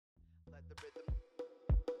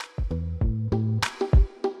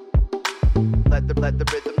let the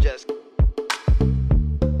rhythm just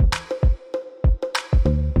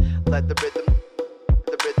let the rhythm.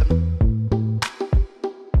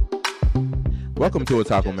 Welcome to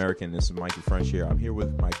Otaku American. This is Mikey French here. I'm here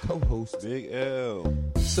with my co-host Big L.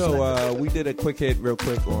 So we did a quick hit real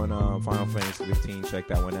quick on Final Fantasy 15. Check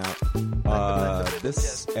that one out.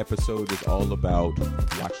 This episode is all about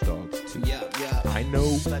Watch Dogs 2. I know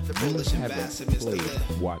you haven't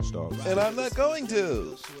played Watch Dogs, And I'm not going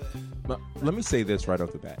to. Let me say this right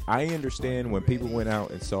off the bat. I understand when people went out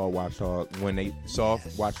and saw Watch Dogs, when they saw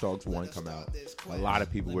Watch Dogs 1 come out, a lot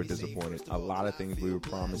of people were disappointed. A lot of things we were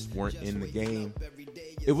promised weren't in the game.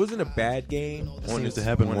 It wasn't a bad game. It seems to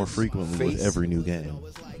happen more frequently with every new game.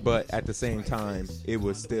 But at the same time, it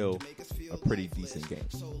was still a pretty decent game.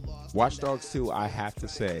 Watch Dogs 2, I have to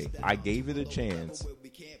say, I gave it a chance,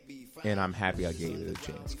 and I'm happy I gave it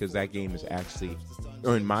a chance, because that game is actually,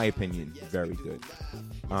 or in my opinion, very good.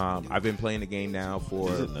 I've been playing the game now for...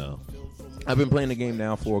 Is it now? I've been playing the game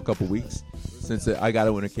now for a couple weeks, since I got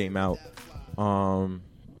it when it came out.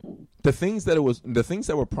 The things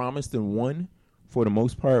that were promised in 1, for the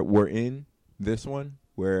most part, were in this one,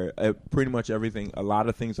 where pretty much everything, a lot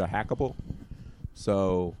of things are hackable.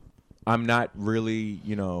 So I'm not really,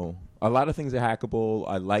 a lot of things are hackable.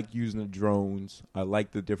 I like using the drones. I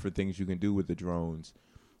like the different things you can do with the drones.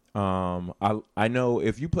 I know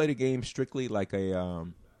if you play the game strictly like a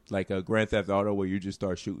Grand Theft Auto where you just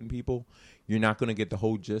start shooting people, you're not going to get the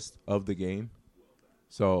whole gist of the game.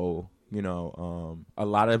 So, a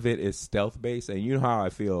lot of it is stealth-based, and you know how I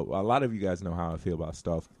feel. A lot of you guys know how I feel about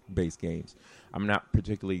stealth-based games. I'm not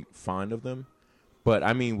particularly fond of them, but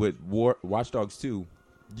I mean, with Watch Dogs 2,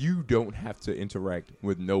 you don't have to interact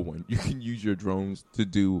with no one. You can use your drones to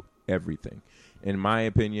do everything. In my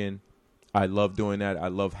opinion, I love doing that. I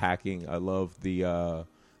love hacking. I love the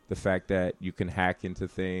fact that you can hack into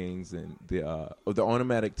things, and the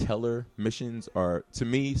automatic teller missions are, to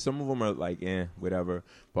me, some of them are like whatever,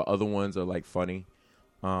 but other ones are like funny.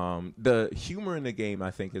 The humor in the game,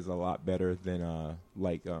 I think, is a lot better than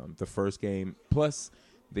the first game. Plus,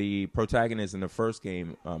 the protagonist in the first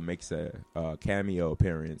game makes a cameo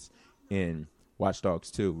appearance in Watch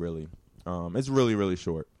Dogs 2. Really, it's really, really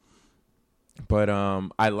short. But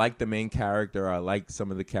I like the main character. I like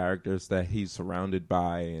some of the characters that he's surrounded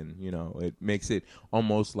by, and it makes it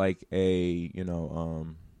almost like a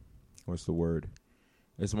what's the word?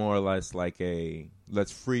 It's more or less like a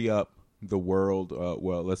let's free up the world.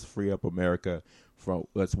 Let's free up America from.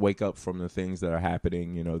 Let's wake up from the things that are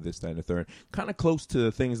happening. This, that, and the third. Kind of close to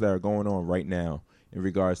the things that are going on right now in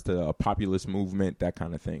regards to a populist movement, that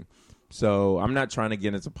kind of thing. So I'm not trying to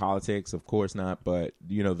get into politics, of course not, but,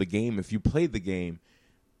 the game, if you play the game,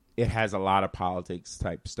 it has a lot of politics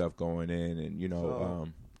type stuff going in,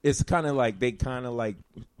 and, it's kind of like they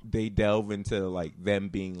delve into, like, them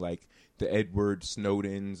being, like, the Edward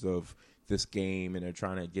Snowdens of this game, and they're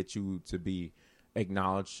trying to get you to be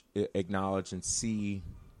acknowledge and see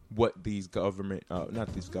what these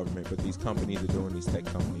not these government, but these companies are doing, these tech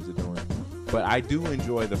companies are doing. But I do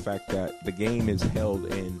enjoy the fact that the game is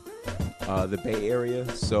held in the Bay Area,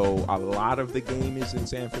 so a lot of the game is in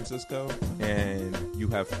San Francisco, and you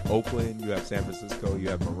have Oakland, you have San Francisco, you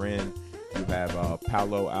have Marin, you have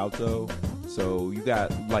Palo Alto, so you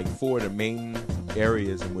got like 4 of the main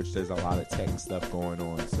areas in which there's a lot of tech stuff going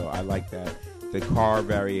on, so I like that. The car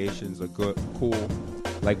variations are good, cool.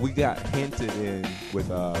 Like we got hinted in with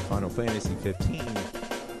Final Fantasy 15.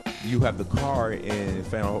 You have the car in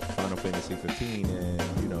Final Fantasy 15, and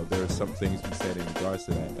there are some things we said in regards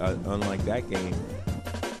to that. Unlike that game,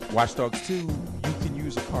 Watch Dogs 2, you can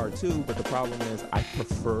use a car too, but the problem is I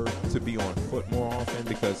prefer to be on foot more often,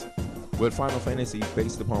 because with Final Fantasy,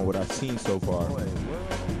 based upon what I've seen so far. Wait,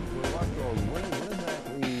 Watch Dogs, what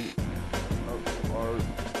exactly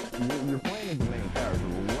you're playing as the main character,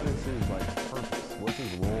 but what is his purpose? What's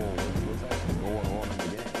his role? What's actually going on in the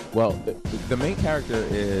game? Well, the main character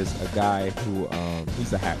is a guy who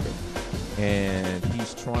he's a hacker, and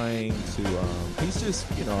he's trying to he's just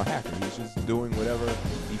a hacker. He's just doing whatever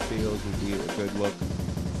he feels would be a good look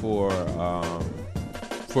for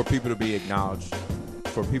people to be acknowledged,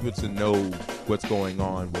 for people to know what's going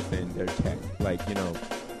on within their tech, like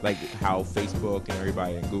how Facebook and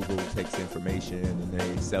everybody and Google takes information and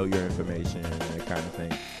they sell your information and that kind of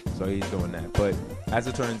thing. So he's doing that. But as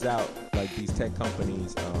it turns out, like these tech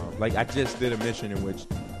companies, I just did a mission in which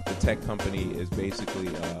the tech company is basically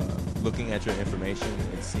looking at your information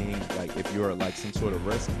and seeing if you're some sort of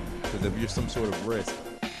risk. Because if you're some sort of risk,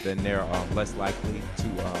 then they're less likely to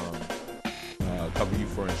cover you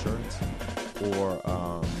for insurance. Or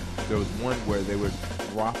there was one where they were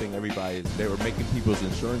dropping they were making people's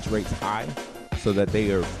insurance rates high so that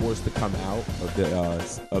they are forced to come out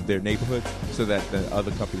of their neighborhoods, so that the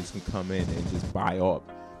other companies can come in and just buy up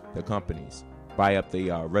the companies, buy up the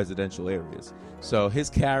residential areas. So his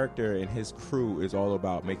character and his crew is all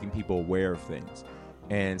about making people aware of things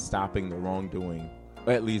and stopping the wrongdoing,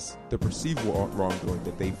 or at least the perceived wrongdoing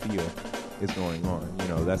that they feel is going on. You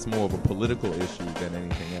know, that's more of a political issue than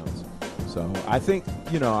anything else. So I think,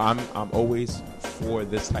 you know, I'm always for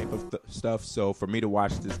this type of stuff. So for me to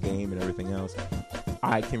watch this game and everything else,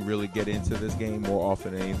 I can really get into this game more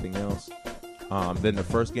often than anything else, than the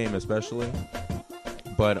first game especially.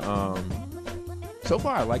 But so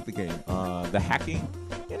far I like the game. The hacking,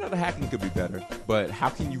 you know, the hacking could be better, but how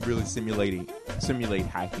can you really simulate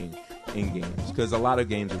hacking in games? Because a lot of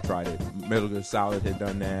games have tried it. Metal Gear Solid had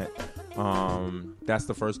done that. That's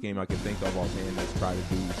the first game I can think of offhand that's tried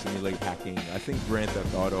to simulate hacking. I think Grand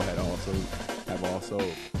Theft Auto have also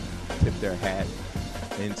tipped their hat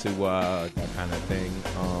into that kind of thing.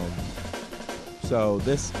 So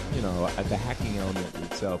this, you know, the hacking element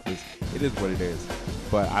itself it is what it is.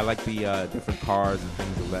 But I like the different cars and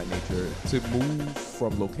things of that nature. To move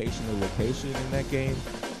from location to location in that game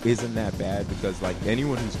isn't that bad, because like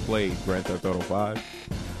anyone who's played Grand Theft Auto 5,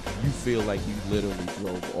 you feel like you literally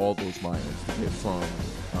drove all those miles to get from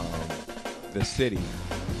the city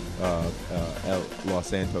of Los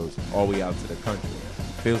Santos all the way out to the country.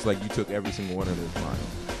 Feels like you took every single one of those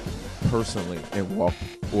miles personally and walked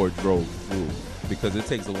or drove through, because it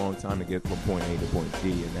takes a long time to get from point A to point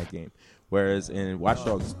B in that game. Whereas in Watch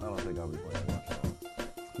Dogs, I don't think I'll be playing Watch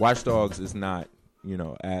Dogs. Watch Dogs is not, you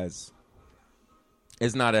know,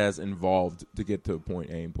 it's not as involved to get to point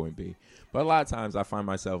A and point B. But a lot of times I find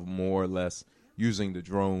myself more or less using the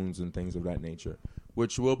drones and things of that nature,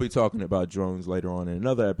 which we'll be talking about drones later on in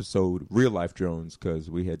another episode, real life drones, because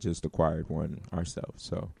we had just acquired one ourselves.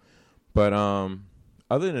 So, but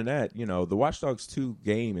other than that, you know, the Watch Dogs 2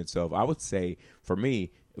 game itself, I would say for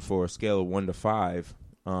me, for a scale of 1 to 5,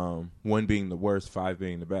 1 being the worst, 5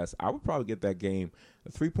 being the best, I would probably get that game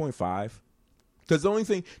a 3.5. Because the only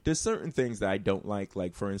thing, there's certain things that I don't like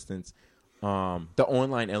for instance, the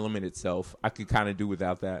online element itself, I could kind of do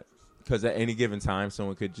without that. Because at any given time,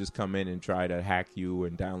 someone could just come in and try to hack you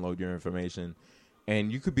and download your information.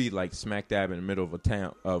 And you could be like smack dab in the middle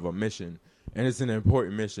of a mission. And it's an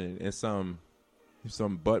important mission. And some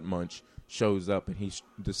butt munch shows up and he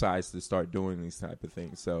decides to start doing these type of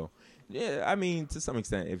things. So, yeah, I mean, to some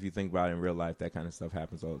extent, if you think about it in real life, that kind of stuff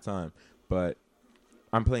happens all the time. But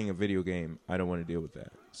I'm playing a video game. I don't want to deal with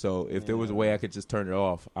that. So if there was a way I could just turn it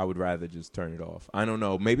off, I would rather just turn it off. I don't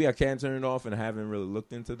know. Maybe I can turn it off, and I haven't really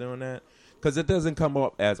looked into doing that, because it doesn't come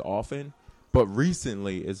up as often. But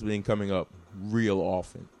recently, it's been coming up real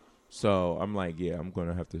often. So I'm like, yeah, I'm going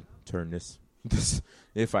to have to turn this,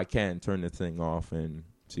 if I can, turn the thing off and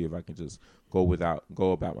see if I can just go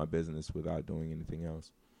about my business without doing anything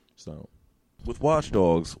else. So with Watch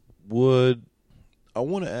Dogs, I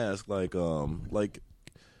want to ask,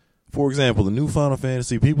 for example, the new Final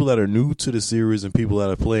Fantasy, people that are new to the series and people that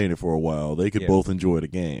are playing it for a while, they could both enjoy the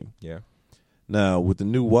game. Yeah. Now, with the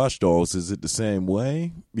new Watch Dogs, is it the same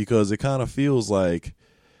way? Because it kind of feels like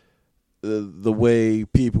the way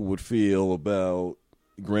people would feel about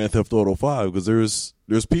Grand Theft Auto 5, because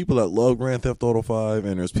there's people that love Grand Theft Auto 5,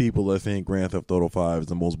 and there's people that think Grand Theft Auto 5 is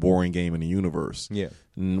the most boring game in the universe. Yeah.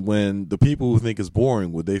 And when the people who think it's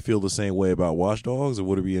boring, would they feel the same way about Watch Dogs, or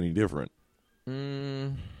would it be any different?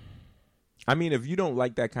 I mean, if you don't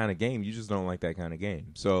like that kind of game, you just don't like that kind of game.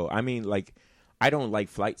 So, I mean, like, I don't like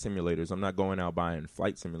flight simulators. I'm not going out buying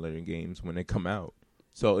flight simulator games when they come out.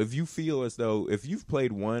 So if you feel as though, if you've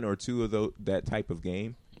played one or two of that type of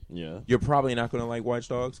game, yeah, you're probably not going to like Watch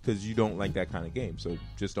Dogs, because you don't like that kind of game. So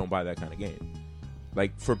just don't buy that kind of game.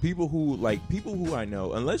 Like, for people who I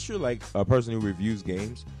know, unless you're like a person who reviews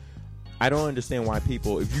games, I don't understand why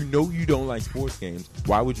people, if you know you don't like sports games,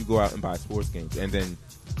 why would you go out and buy sports games and then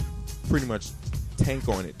pretty much tank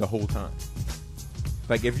on it the whole time?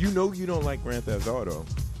 Like, if you know you don't like Grand Theft Auto,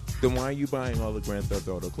 then why are you buying all the Grand Theft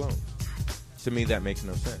Auto clones? To me, that makes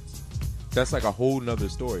no sense. That's like a whole nother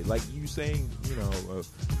story. Like you saying, you know,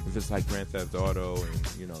 if it's like Grand Theft Auto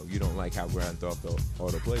and, you know, you don't like how Grand Theft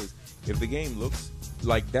Auto plays, if the game looks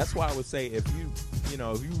like, that's why I would say, if you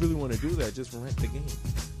really want to do that, just rent the game.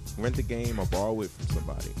 Rent the game or borrow it from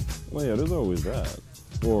somebody. Well, yeah, there's always that.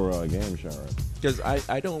 Or game sharing. Because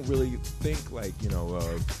I don't really think, like, you know,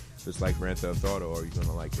 if it's like Grand Theft Auto, are you going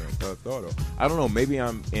to like Grand Theft Auto? I don't know. Maybe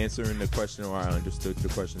I'm answering the question, or I understood the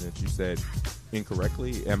question that you said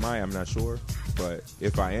incorrectly. Am I? I'm not sure. But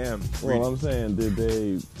if I am... Well, I'm saying, did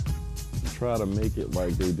they try to make it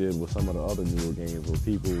like they did with some of the other newer games, where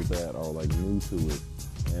people that are like new to it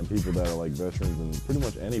and people that are like veterans and pretty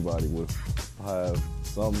much anybody would have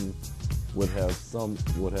some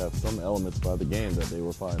elements about the game that they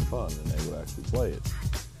would find fun and they would actually play it.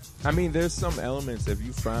 I mean, there's some elements if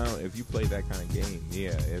you play that kind of game,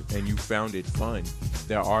 and you found it fun,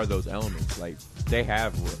 there are those elements. Like they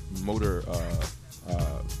have motor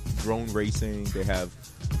drone racing, they have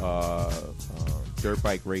dirt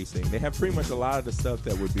bike racing, they have pretty much a lot of the stuff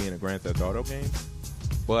that would be in a Grand Theft Auto game,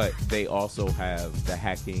 but they also have the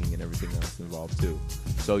hacking and everything else involved too.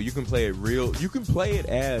 So you can play it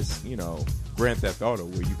as, you know, Grand Theft Auto,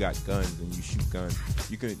 where you got guns and you shoot guns.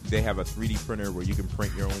 They have a 3D printer where you can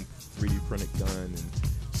print your own 3D printed gun and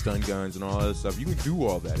stun guns and all that stuff. You can do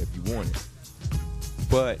all that if you want it.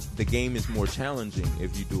 But the game is more challenging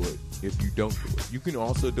if you do it. If you don't do it, you can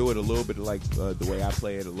also do it a little bit like the way I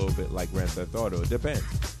play it, a little bit like Grand Theft Auto. It depends.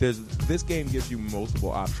 This game gives you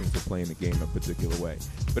multiple options of playing the game a particular way.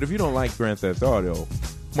 But if you don't like Grand Theft Auto,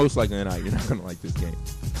 most likely not, you're not going to like this game.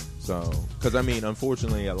 So, because I mean,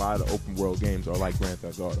 unfortunately, a lot of open world games are like Grand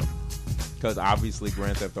Theft Auto. Because obviously,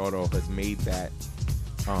 Grand Theft Auto has made that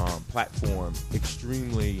platform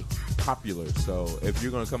extremely popular. So, if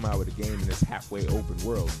you're going to come out with a game in this halfway open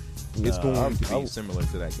world, it's going to be similar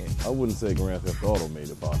to that game. I wouldn't say Grand Theft Auto made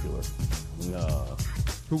it popular. Nah.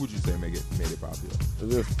 Who would you say made it popular?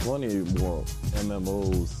 There's plenty more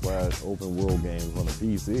MMOs/open world games on the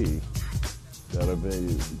PC that have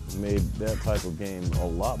made that type of game a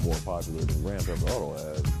lot more popular than Grand Theft Auto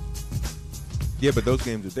has. Yeah, but those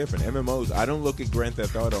games are different. MMOs, I don't look at Grand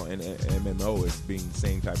Theft Auto and MMO as being the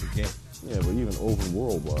same type of game. Yeah, but even open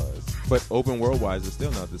world wise. But open world wise, it's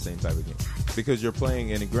still not the same type of game. Because you're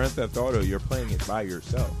playing, in Grand Theft Auto, you're playing it by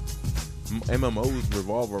yourself. MMOs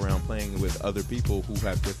revolve around playing with other people who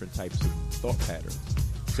have different types of thought patterns.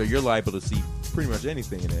 So you're liable to see pretty much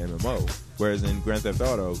anything in an MMO. Whereas in Grand Theft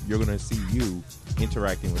Auto, you're going to see you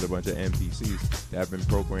interacting with a bunch of NPCs that have been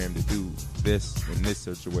programmed to do this in this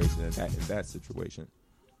situation and that in that situation.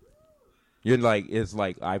 You're like, it's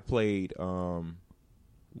like I played Grand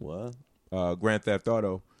Theft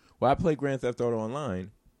Auto. Well, I played Grand Theft Auto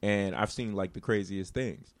Online, and I've seen like the craziest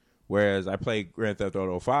things. Whereas I played Grand Theft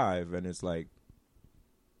Auto 5, and it's like,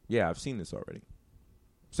 yeah, I've seen this already.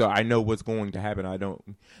 So I know what's going to happen. I don't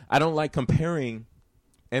like comparing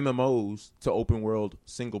MMOs to open world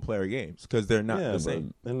single player games because they're not the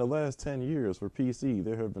same. But in the last 10 years for PC,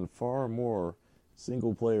 there have been far more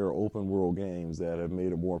single player open world games that have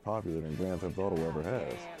made it more popular than Grand Theft Auto ever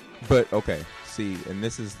has. But okay, see, and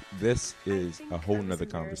this is a whole nother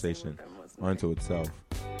conversation unto itself,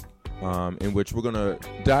 in which we're gonna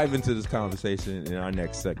dive into this conversation in our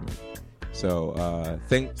next segment. So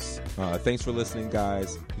thanks for listening,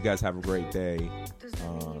 guys. You guys have a great day.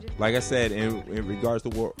 Like I said, in regards to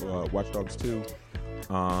Watch Dogs 2,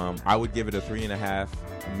 I would give it a 3.5,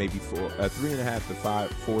 maybe 3.5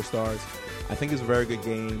 to 4 stars. I think it's a very good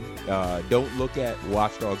game. Don't look at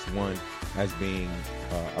Watch Dogs 1 as being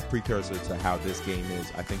a precursor to how this game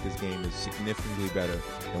is. I think this game is significantly better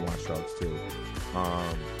than Watch Dogs 2.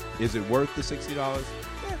 Is it worth the $60?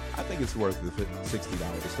 Yeah, I think it's worth the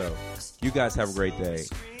 $60. So you guys have a great day.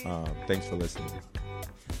 Thanks for listening.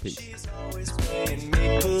 Peace.